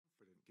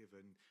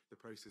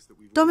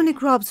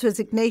Dominic Raab's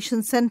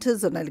resignation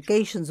centres on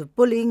allegations of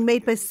bullying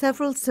made by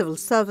several civil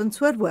servants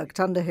who had worked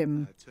under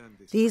him.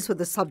 These were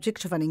the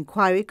subject of an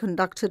inquiry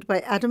conducted by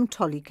Adam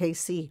Tolley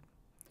KC.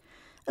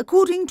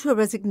 According to a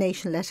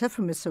resignation letter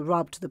from Mr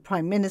Raab to the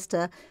Prime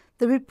Minister,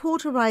 the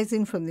report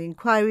arising from the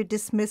inquiry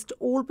dismissed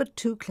all but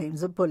 2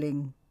 claims of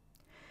bullying.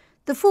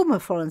 The former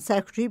Foreign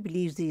Secretary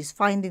believes these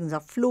findings are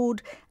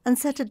flawed and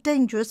set a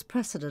dangerous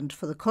precedent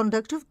for the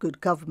conduct of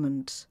good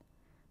government.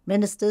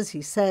 Ministers,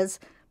 he says,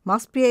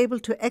 must be able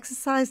to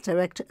exercise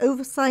direct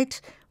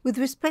oversight with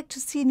respect to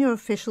senior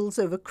officials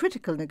over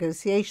critical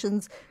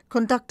negotiations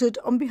conducted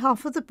on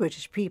behalf of the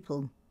British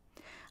people.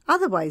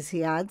 Otherwise,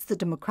 he adds, the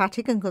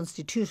democratic and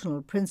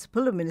constitutional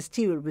principle of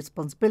ministerial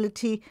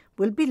responsibility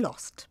will be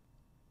lost.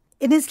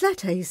 In his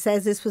letter, he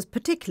says this was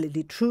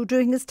particularly true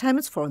during his time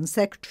as Foreign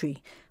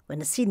Secretary,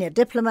 when a senior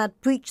diplomat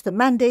breached the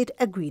mandate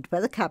agreed by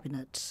the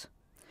Cabinet.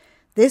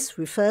 This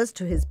refers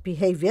to his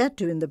behaviour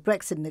during the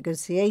Brexit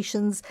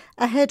negotiations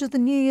ahead of the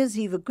New Year's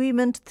Eve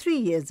agreement 3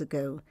 years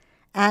ago,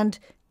 and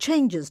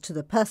changes to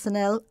the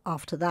personnel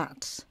after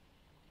that.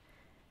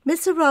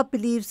 Mr Raab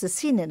believes the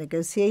senior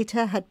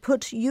negotiator had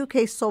put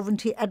UK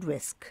sovereignty at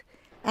risk,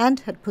 and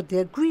had put the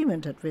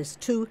agreement at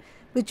risk too,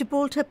 with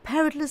Gibraltar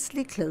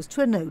perilously close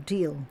to a no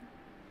deal.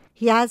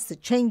 He adds the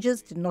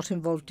changes did not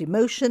involve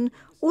demotion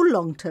or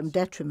long-term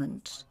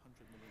detriment.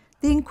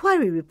 The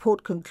inquiry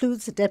report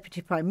concludes the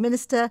Deputy Prime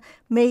Minister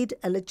made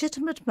a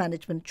legitimate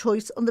management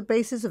choice on the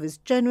basis of his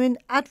genuine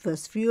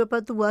adverse view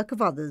about the work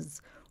of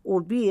others,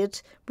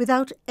 albeit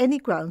without any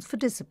grounds for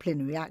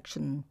disciplinary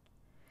action.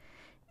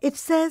 It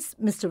says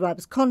Mr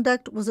Raab's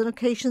conduct was on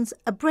occasions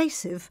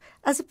abrasive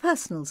as a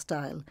personal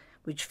style,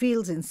 which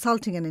feels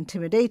insulting and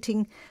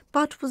intimidating,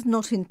 but was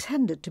not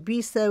intended to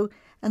be so,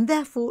 and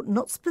therefore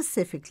not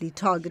specifically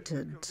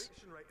targeted.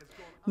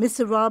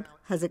 Mr Raab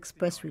has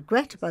expressed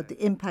regret about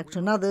the impact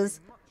on others,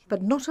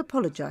 but not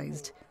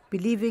apologised,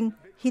 believing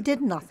he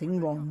did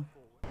nothing wrong.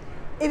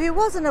 If he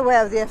wasn't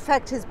aware of the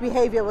effect his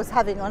behaviour was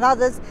having on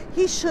others,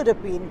 he should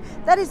have been.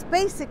 That is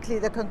basically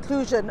the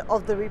conclusion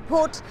of the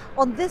report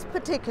on this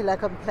particular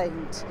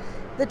complaint.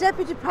 The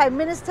Deputy Prime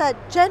Minister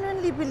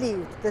genuinely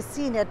believed the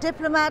senior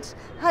diplomat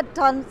had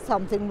done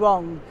something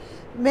wrong.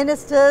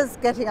 Ministers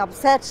getting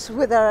upset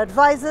with their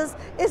advisers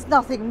is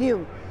nothing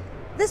new.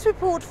 This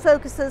report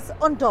focuses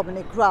on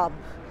Dominic Raab,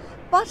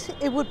 but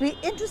it would be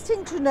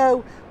interesting to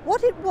know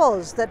what it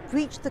was that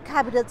breached the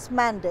Cabinet's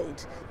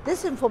mandate.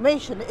 This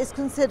information is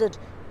considered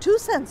too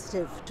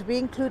sensitive to be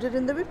included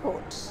in the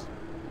report.